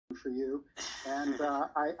for you. And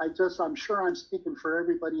I'm sure I'm speaking for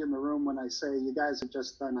everybody in the room when I say you guys have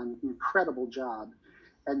just done an incredible job.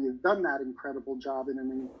 And you've done that incredible job in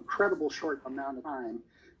an incredible short amount of time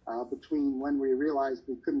between when we realized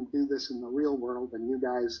we couldn't do this in the real world and you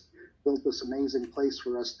guys built this amazing place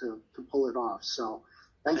for us to pull it off. So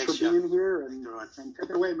thanks for being here and take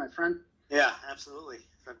it away, my friend. Yeah, absolutely.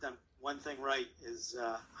 If I've done one thing right is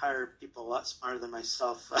hire people a lot smarter than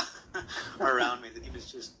myself around me. The team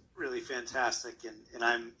is just really fantastic, and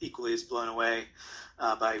I'm equally as blown away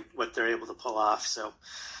by what they're able to pull off. So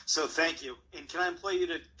thank you. And can I employ you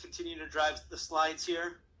to continue to drive the slides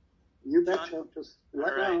here? You betcha. Just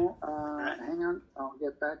let me know. Hang on. I'll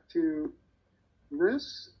get back to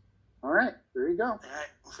this. All right. There you go. All right.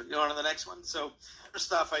 We'll go on to the next one. So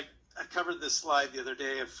first off, I covered this slide the other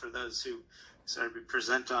day for those who started to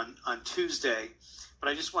present on Tuesday, but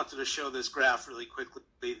I just wanted to show this graph really quickly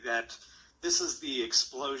that this is the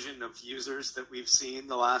explosion of users that we've seen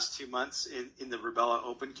the last 2 months in the VirBELA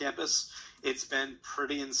Open Campus. It's been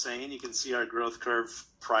pretty insane. You can see our growth curve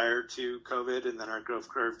prior to COVID and then our growth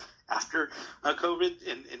curve after COVID,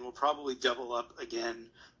 and we'll probably double up again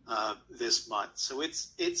this month. So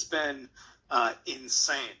it's been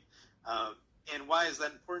insane. And why is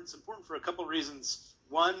that important? It's important for a couple of reasons.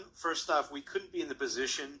 One, first off, we couldn't be in the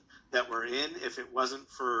position that we're in if it wasn't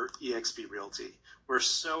for eXp Realty. We're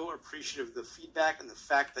so appreciative of the feedback and the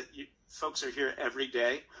fact that you folks are here every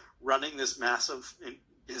day running this massive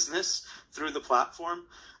business through the platform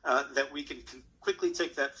that we can quickly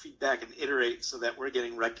take that feedback and iterate so that we're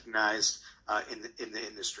getting recognized in the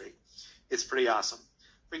industry. It's pretty awesome.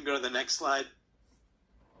 We can go to the next slide.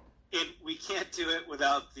 And we can't do it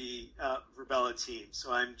without the VirBELA team.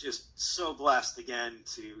 So I'm just so blessed again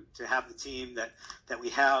to have the team that we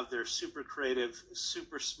have. They're super creative,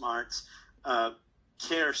 super smart,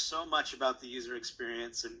 care so much about the user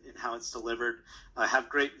experience and how it's delivered, have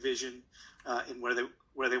great vision in where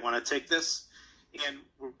they want to take this. And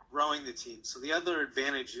we're growing the team. So the other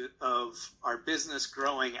advantage of our business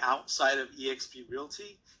growing outside of eXp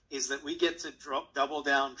Realty is that we get to double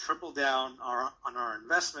down, triple down on our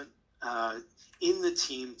investment in the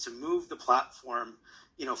team to move the platform,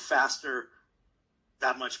 faster,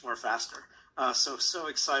 that much more faster. So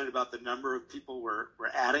excited about the number of people we're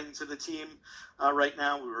adding to the team right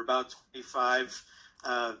now. We were about 25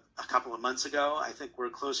 a couple of months ago. I think we're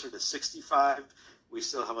closer to 65. We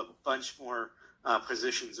still have a bunch more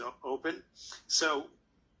positions open. So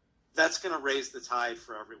that's going to raise the tide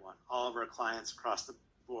for everyone, all of our clients across the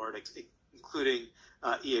board, including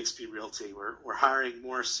eXp Realty. We're hiring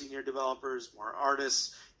more senior developers, more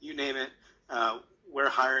artists, you name it. We're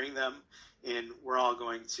hiring them, and we're all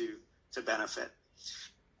going to benefit.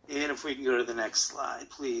 And if we can go to the next slide,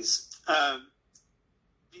 please.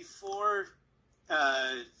 Before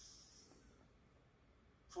kind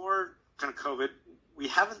of COVID, we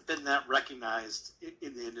haven't been that recognized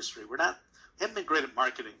in the industry. We haven't been great at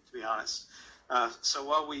marketing, to be honest. So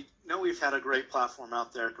while we know we've had a great platform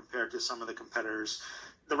out there compared to some of the competitors,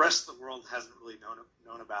 the rest of the world hasn't really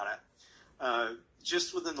known about it.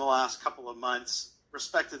 Just within the last couple of months,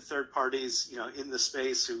 respected third parties, in the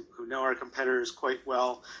space who know our competitors quite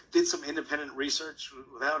well, did some independent research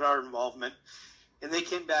without our involvement, and they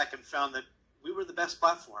came back and found that we were the best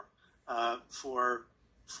platform for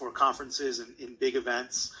conferences and in big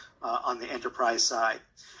events on the enterprise side.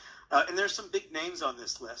 And there's some big names on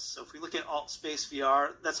this list. So if we look at AltSpace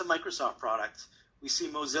VR, that's a Microsoft product. We see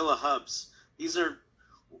Mozilla Hubs.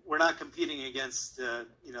 We're not competing against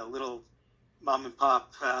little mom and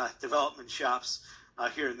pop development shops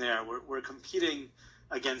here and there. We're competing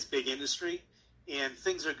against big industry, and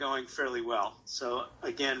things are going fairly well. So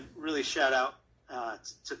again, really shout out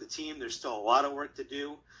to the team. There's still a lot of work to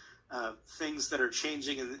do. Things that are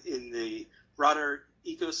changing in the broader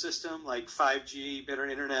ecosystem, like 5G, better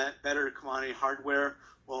internet, better commodity hardware,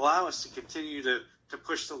 will allow us to continue to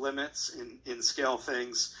push the limits and scale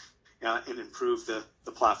things and improve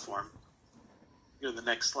the platform. Go to the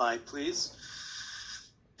next slide, please.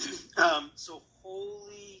 So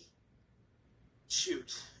holy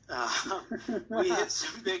shoot. We hit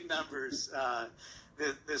some big numbers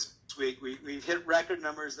this week. We've hit record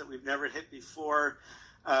numbers that we've never hit before.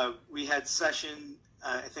 We had session,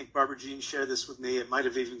 I think Barbara Jean shared this with me, it might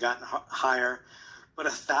have even gotten higher, but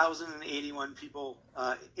 1,081 people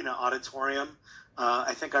in an auditorium.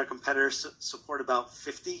 I think our competitors support about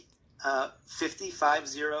 50,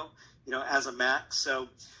 as a max. So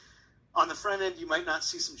on the front end, you might not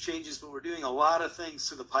see some changes, but we're doing a lot of things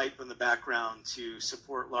to the pipe in the background to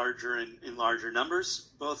support larger and larger numbers,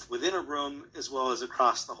 both within a room as well as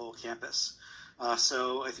across the whole campus.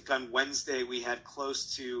 So I think on Wednesday we had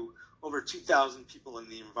close to over 2,000 people in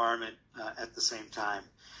the environment at the same time.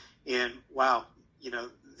 And wow,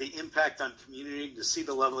 the impact on community, to see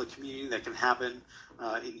the level of community that can happen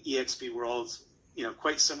in eXp worlds,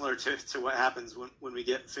 quite similar to what happens when we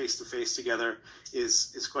get face-to-face together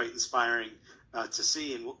is quite inspiring to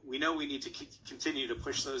see. And we know we need to continue to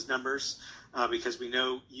push those numbers because we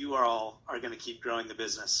know you all are going to keep growing the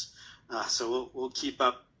business. So we'll keep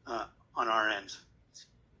up on our end.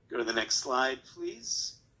 Go to the next slide,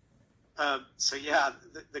 please. So yeah,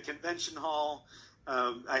 the convention hall,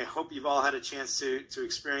 I hope you've all had a chance to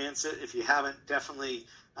experience it. If you haven't, definitely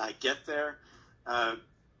get there.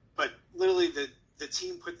 But literally the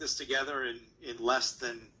team put this together in less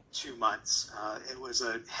than 2 months. It was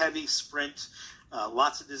a heavy sprint,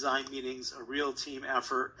 lots of design meetings, a real team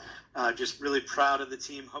effort. Just really proud of the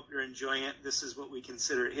team. Hope you're enjoying it. This is what we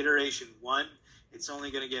consider iteration 1. It's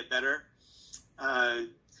only going to get better.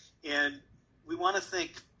 And we want to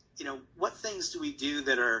think, what things do we do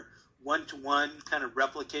that are one-to-one, kind of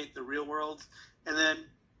replicate the real world? And then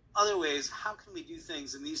other ways, how can we do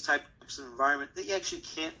things in these types of environment that you actually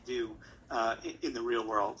can't do in the real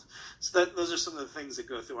world? So those are some of the things that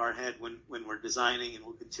go through our head when we're designing, and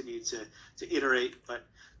we'll continue to iterate, but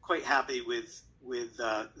quite happy with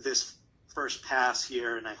this first pass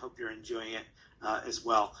here, and I hope you're enjoying it as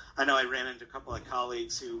well. I know I ran into a couple of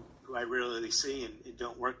colleagues who I rarely see and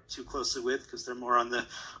don't work too closely with because they're more on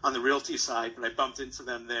the realty side, but I bumped into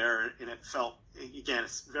them there, and it felt, again,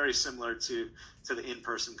 it's very similar to the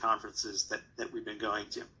in-person conferences that we've been going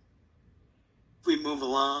to. If we move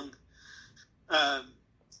along,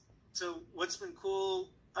 so what's been cool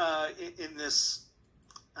in this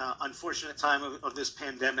unfortunate time of this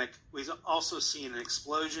pandemic, we've also seen an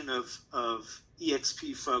explosion of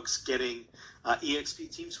eXp folks getting eXp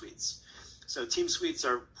team suites. So team suites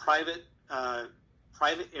are private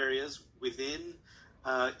areas within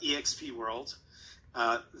eXp world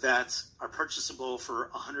that are purchasable for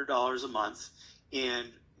 $100 a month, and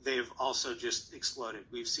they've also just exploded.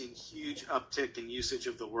 We've seen huge uptick in usage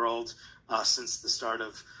of the world since the start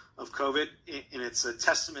of COVID, and it's a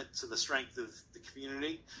testament to the strength of the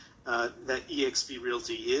community that eXp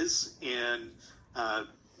Realty is, and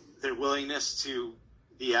their willingness to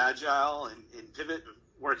be agile and pivot,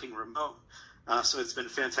 working remote. So it's been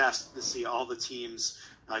fantastic to see all the teams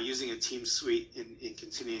using a team suite in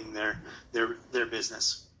continuing their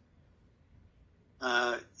business.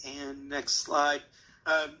 And next slide.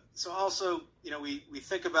 So also, we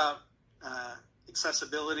think about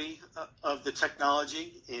accessibility of the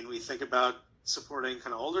technology, and we think about supporting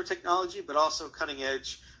kind of older technology, but also cutting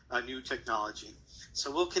edge new technology.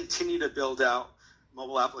 So we'll continue to build out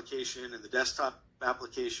mobile application and the desktop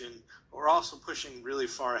application, but we're also pushing really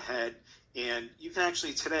far ahead. And you can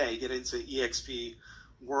actually today get into eXp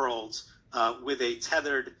world with a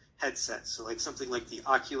tethered headset. So like something like the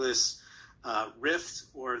Oculus Rift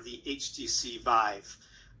or the HTC Vive.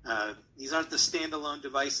 These aren't the standalone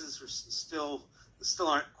devices. We're still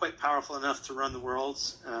aren't quite powerful enough to run the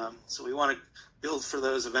worlds. So we want to build for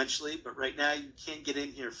those eventually. But right now you can get in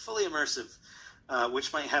here fully immersive,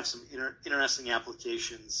 which might have some interesting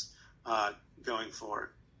applications going forward.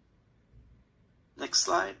 Next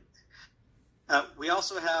slide. We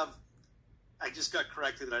also have, I just got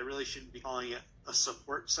corrected that I really shouldn't be calling it a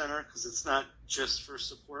support center because it's not just for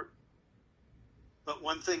support. But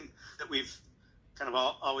one thing that we've kind of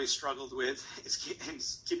always struggled with is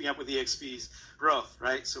keeping up with eXp's growth,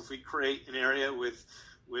 right? So if we create an area with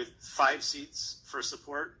 5 seats for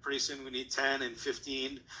support, pretty soon we need 10 and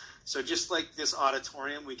 15. So just like this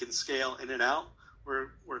auditorium, we can scale in and out.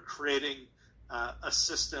 We're creating a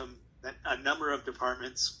system that a number of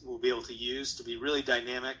departments will be able to use to be really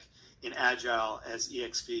dynamic and agile as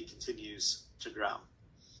eXp continues to grow.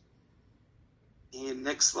 And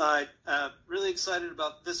next slide. Really excited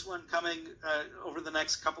about this one coming over the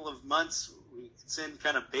next couple of months. It's in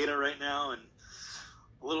kind of beta right now and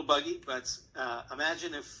a little buggy, but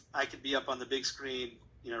imagine if I could be up on the big screen,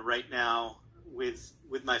 right now with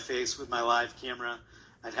my face, with my live camera.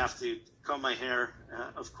 I'd have to comb my hair,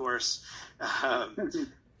 of course.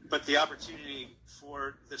 But the opportunity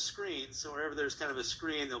for the screen, so wherever there's kind of a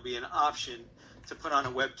screen, there'll be an option to put on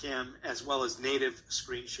a webcam as well as native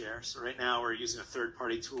screen share. So right now we're using a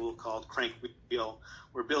third-party tool called Crankwheel.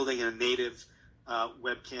 We're building a native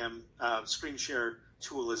webcam screen share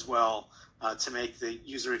tool as well to make the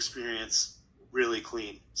user experience really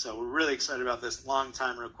clean. So we're really excited about this. Long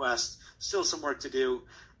time request. Still some work to do,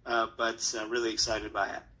 but really excited by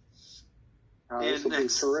it. This will be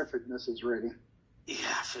terrific, Mrs. Reddy. Yeah,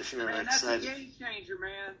 for sure. Man, that's a game changer,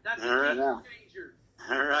 man. That's a game changer.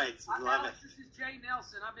 All right. Love Alex, this is Jay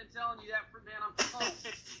Nelson. I've been telling you that for, man, I'm close.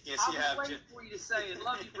 Yes, I you was have. waiting for you to say it.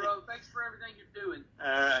 Love you, bro. Thanks for everything you're doing. All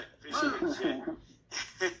right. Appreciate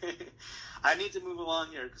it, Jay. I need to move along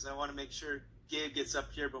here because I want to make sure Gabe gets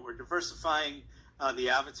up here, but we're diversifying the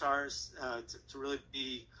avatars to really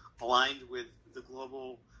be aligned with the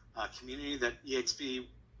global community that eXp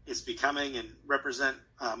is becoming and represent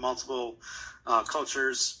multiple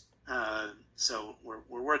cultures. So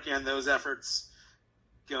we're working on those efforts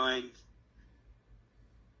going.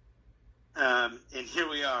 And here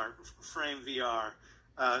we are, Frame VR.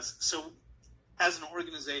 So as an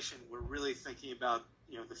organization, we're really thinking about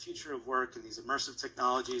the future of work and these immersive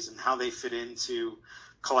technologies and how they fit into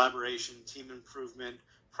collaboration, team improvement,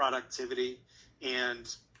 productivity.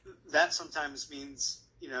 And that sometimes means,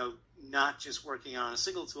 not just working on a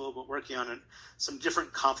single tool, but working on some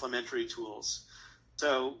different complementary tools.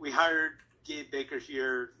 So we hired Gabe Baker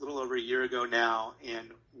here a little over a year ago now, and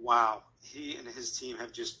wow, he and his team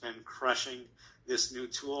have just been crushing this new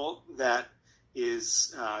tool that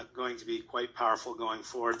is going to be quite powerful going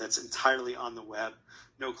forward. That's entirely on the web,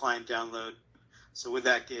 no client download. So with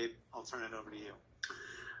that, Gabe, I'll turn it over to you.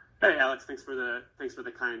 Hey, Alex, thanks for the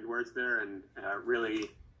kind words there, and really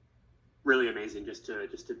amazing just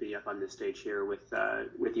to be up on this stage here with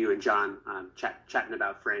you and John chatting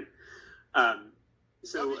about Frame.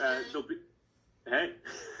 There'll be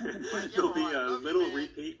there'll be a little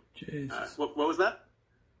repeat. What was that?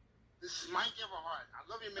 This is Mike Everhart.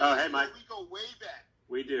 I love you, man. Oh, hey, Mike. We go way back.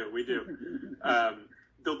 We do.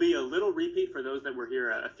 There'll be a little repeat for those that were here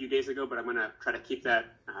a few days ago, but I'm going to try to keep that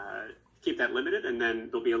limited, and then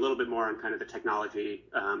there'll be a little bit more on kind of the technology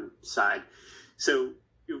side. So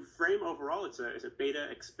Frame overall, it's a beta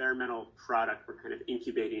experimental product we're kind of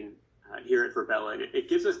incubating here at VirBELA, and it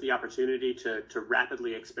gives us the opportunity to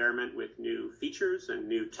rapidly experiment with new features and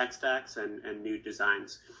new tech stacks and new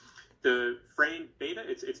designs. The Frame beta,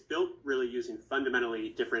 it's built really using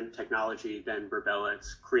fundamentally different technology than VirBELA.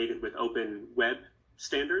 It's created with open web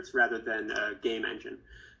standards rather than a game engine.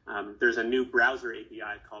 There's a new browser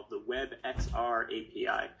API called the WebXR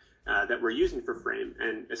API that we're using for Frame,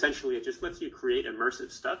 and essentially it just lets you create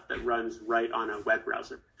immersive stuff that runs right on a web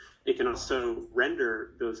browser. It can also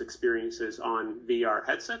render those experiences on VR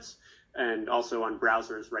headsets and also on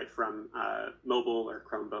browsers right from mobile or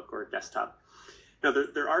Chromebook or desktop. Now,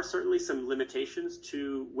 there are certainly some limitations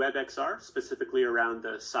to WebXR, specifically around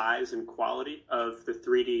the size and quality of the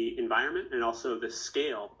 3D environment and also the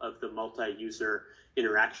scale of the multi-user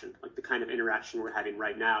interaction, like the kind of interaction we're having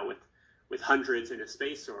right now with hundreds in a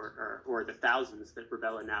space or the thousands that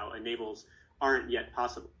VirBELA now enables aren't yet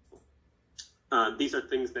possible. These are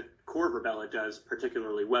things that core VirBELA does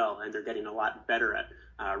particularly well, and they're getting a lot better at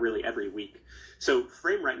really every week. So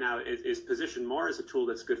Frame right now is positioned more as a tool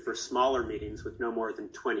that's good for smaller meetings with no more than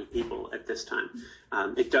 20 people at this time.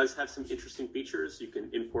 It does have some interesting features. You can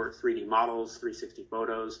import 3D models, 360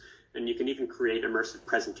 photos, and you can even create immersive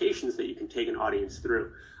presentations that you can take an audience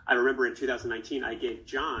through. I remember in 2019, I gave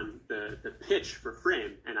John the pitch for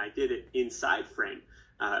Frame, and I did it inside Frame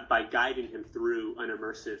by guiding him through an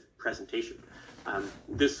immersive presentation.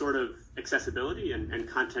 This sort of accessibility and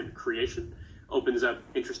content creation opens up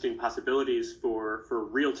interesting possibilities for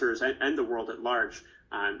realtors and the world at large.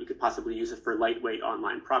 You could possibly use it for lightweight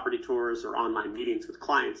online property tours or online meetings with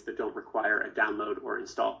clients that don't require a download or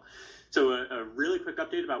install. So a really quick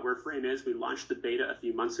update about where Frame is. We launched the beta a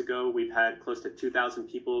few months ago. We've had close to 2,000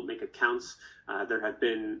 people make accounts. There have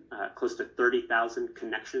been close to 30,000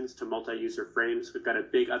 connections to multi-user frames. We've got a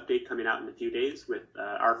big update coming out in a few days with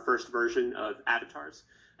our first version of avatars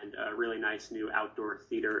and a really nice new outdoor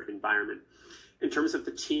theater environment. In terms of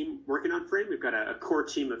the team working on Frame, we've got a core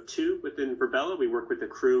team of 2 within VirBELA. We work with a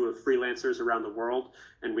crew of freelancers around the world,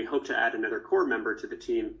 and we hope to add another core member to the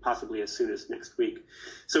team possibly as soon as next week.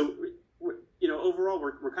 So, overall,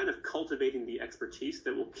 we're kind of cultivating the expertise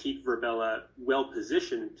that will keep VirBELA well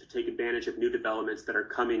positioned to take advantage of new developments that are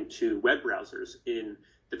coming to web browsers in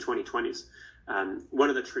the 2020s. One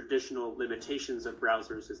of the traditional limitations of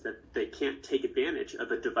browsers is that they can't take advantage of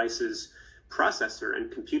a device's processor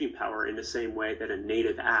and computing power in the same way that a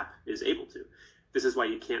native app is able to. This is why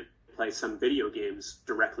you can't play some video games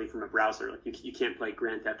directly from a browser. Like you can't play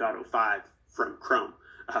Grand Theft Auto 5 from Chrome.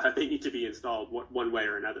 They need to be installed one way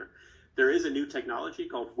or another. There is a new technology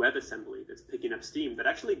called WebAssembly that's picking up steam that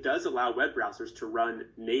actually does allow web browsers to run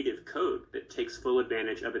native code that takes full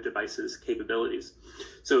advantage of a device's capabilities.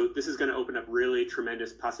 So this is going to open up really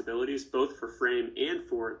tremendous possibilities, both for Frame and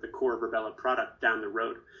for the core VirBELA product down the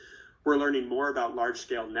road. We're learning more about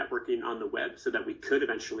large-scale networking on the web so that we could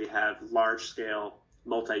eventually have large-scale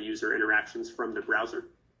multi-user interactions from the browser.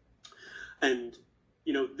 And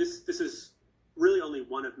this is really only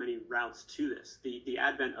one of many routes to this. The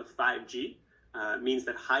advent of 5G means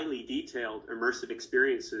that highly detailed immersive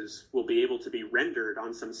experiences will be able to be rendered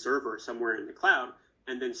on some server somewhere in the cloud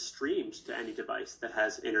and then streamed to any device that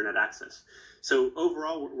has internet access. So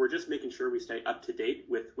overall, we're just making sure we stay up to date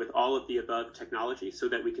with all of the above technology so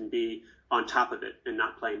that we can be on top of it and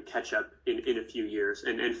not playing catch up in a few years.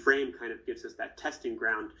 And Frame kind of gives us that testing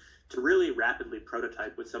ground to really rapidly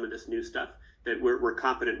prototype with some of this new stuff that we're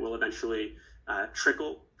confident will eventually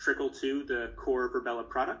trickle to the core VirBELA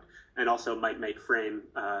product, and also might make Frame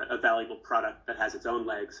a valuable product that has its own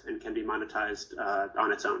legs and can be monetized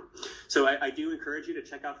on its own. So I do encourage you to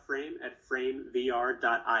check out Frame at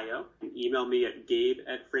framevr.io. And email me at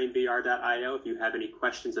gabe@framevr.io if you have any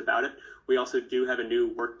questions about it. We also do have a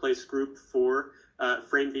new workplace group for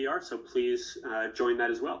Frame VR, so please join that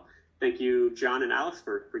as well. Thank you, John and Alex,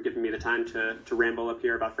 for giving me the time to ramble up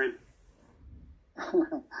here about Frame.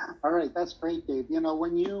 All right, that's great, Gabe.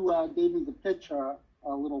 When you gave me the pitch a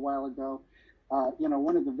little while ago,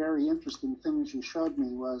 one of the very interesting things you showed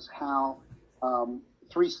me was how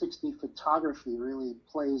 360 photography really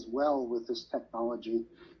plays well with this technology,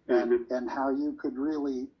 and how you could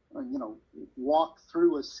really, walk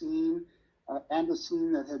through a scene and a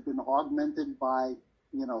scene that had been augmented by,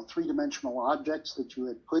 three-dimensional objects that you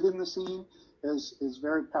had put in the scene is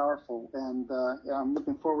very powerful. And I'm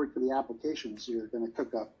looking forward to the applications you're going to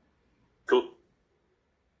cook up. Cool.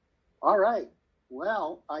 All right.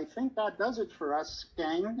 Well, I think that does it for us,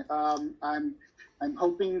 gang. I'm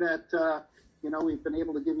hoping that we've been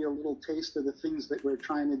able to give you a little taste of the things that we're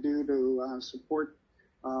trying to do to support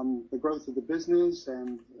the growth of the business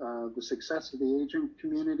and the success of the agent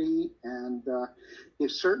community. And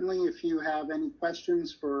if you have any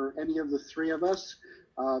questions for any of the three of us,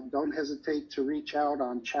 don't hesitate to reach out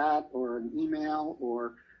on chat or an email,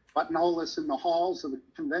 or buttonhole us in the halls of the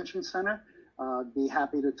convention center. Be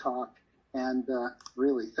happy to talk. And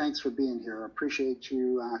really, thanks for being here. I appreciate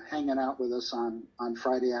you hanging out with us on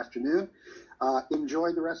Friday afternoon.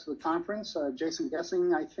 Enjoy the rest of the conference. Jason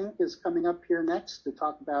Gessing, I think, is coming up here next to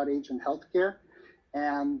talk about agent healthcare.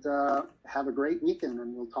 And have a great weekend,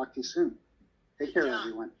 and we'll talk to you soon. Take care, John.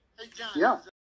 everyone. Hey, John. Yeah.